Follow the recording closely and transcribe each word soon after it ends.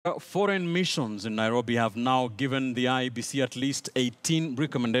Foreign missions in Nairobi have now given the IEBC at least 18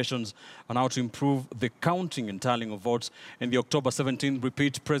 recommendations on how to improve the counting and tallying of votes in the October 17th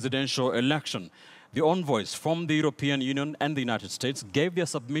repeat presidential election. The envoys from the European Union and the United States gave their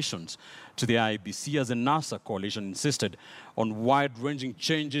submissions to the IEBC as the NASA coalition insisted on wide-ranging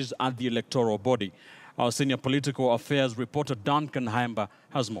changes at the electoral body. Our senior political affairs reporter Duncan Haimba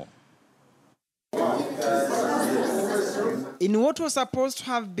has more. In what was supposed to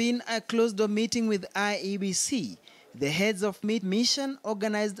have been a closed-door meeting with IEBC, the heads of mission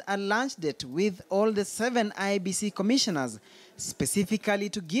organized a lunch date with all the 7 IEBC commissioners, specifically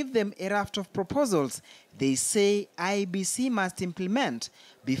to give them a raft of proposals they say IEBC must implement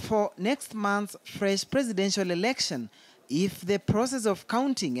before next month's fresh presidential election if the process of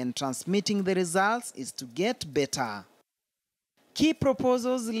counting and transmitting the results is to get better. Key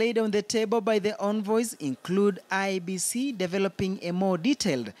proposals laid on the table by the envoys include IEBC developing a more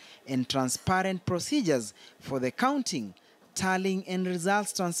detailed and transparent procedures for the counting, tallying and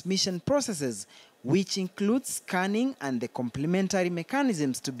results transmission processes, which includes scanning and the complementary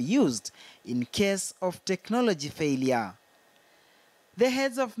mechanisms to be used in case of technology failure. The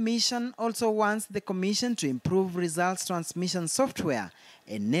heads of mission also wants the Commission to improve results transmission software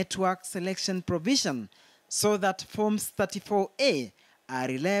and network selection provision so that Forms 34A are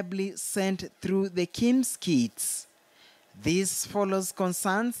reliably sent through the KIMS kits. This follows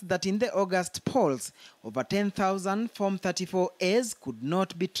concerns that in the August polls, over 10,000 Form 34As could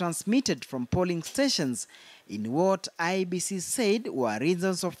not be transmitted from polling stations in what IEBC said were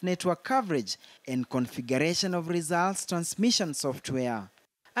reasons of network coverage and configuration of results transmission software.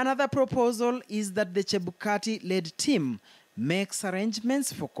 Another proposal is that the Chebukati-led team makes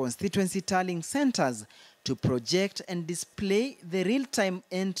arrangements for constituency tallying centers to project and display the real-time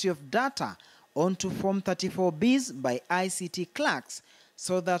entry of data onto Form 34Bs by ICT clerks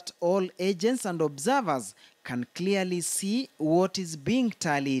so that all agents and observers can clearly see what is being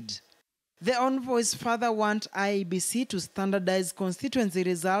tallied. The envoys further want IEBC to standardize constituency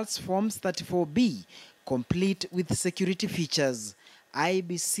results Forms 34B, complete with security features.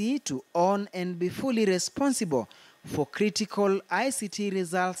 IEBC to own and be fully responsible for critical ICT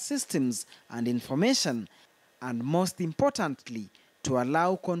result systems and information, and most importantly, to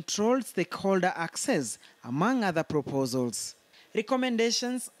allow controlled stakeholder access, among other proposals.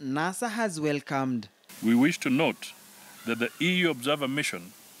 Recommendations NASA has welcomed. We wish to note that the EU Observer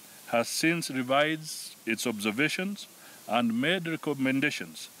Mission has since revised its observations and made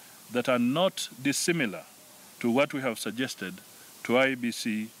recommendations that are not dissimilar to what we have suggested to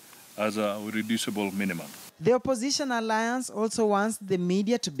IEBC as a reducible minimum. The Opposition Alliance also wants the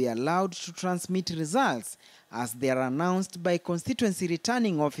media to be allowed to transmit results as they are announced by constituency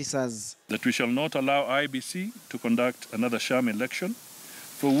returning officers. That we shall not allow IEBC to conduct another sham election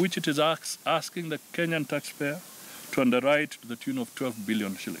for which it is asking the Kenyan taxpayer to underwrite to the tune of 12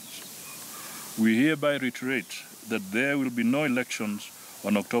 billion shillings. We hereby reiterate that there will be no elections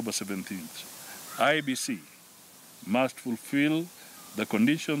on October 17th. IEBC must fulfill the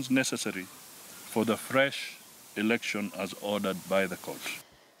conditions necessary for the fresh election as ordered by the court.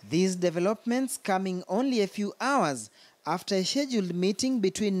 These developments coming only a few hours after a scheduled meeting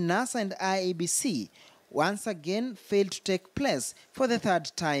between NASA and IEBC once again failed to take place for the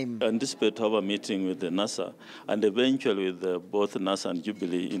 3rd time. I anticipate to have a meeting with the NASA and eventually with both NASA and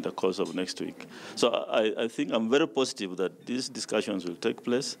Jubilee in the course of next week. So I think I'm very positive that these discussions will take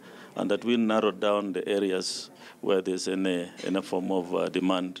place and that we'll narrow down the areas where there's any form of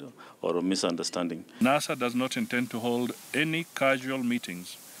demand or misunderstanding. NASA does not intend to hold any casual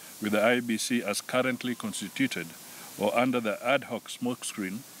meetings with the IEBC as currently constituted or under the ad hoc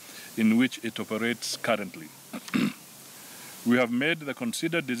smokescreen in which it operates currently. We have made the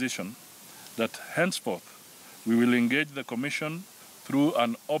considered decision that henceforth we will engage the Commission through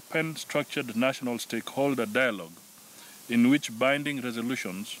an open, structured national stakeholder dialogue in which binding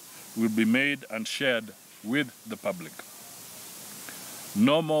resolutions will be made and shared with the public.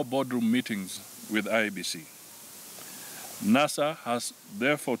 No more boardroom meetings with IEBC. NASA has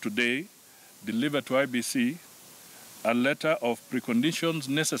therefore today delivered to IEBC a letter of preconditions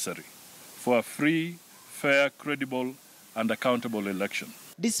necessary for a free, fair, credible, and accountable election.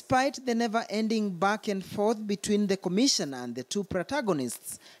 Despite the never-ending back and forth between the Commission and the two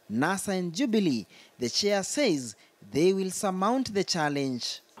protagonists, NASA and Jubilee, the chair says they will surmount the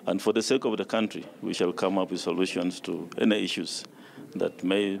challenge. And for the sake of the country, we shall come up with solutions to any issues that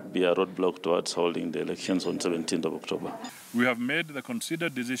may be a roadblock towards holding the elections on 17th of October. We have made the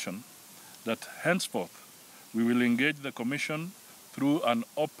considered decision that henceforth we will engage the Commission through an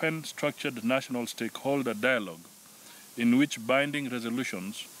open, structured national stakeholder dialogue in which binding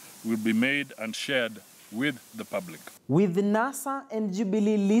resolutions will be made and shared with the public. With NASA and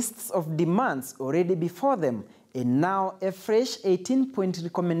Jubilee lists of demands already before them, and now a fresh 18-point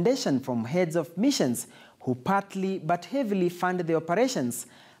recommendation from heads of missions who partly but heavily fund the operations,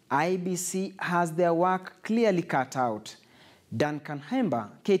 IEBC has their work clearly cut out. Duncan Hemba,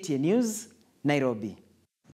 KTN News, Nairobi.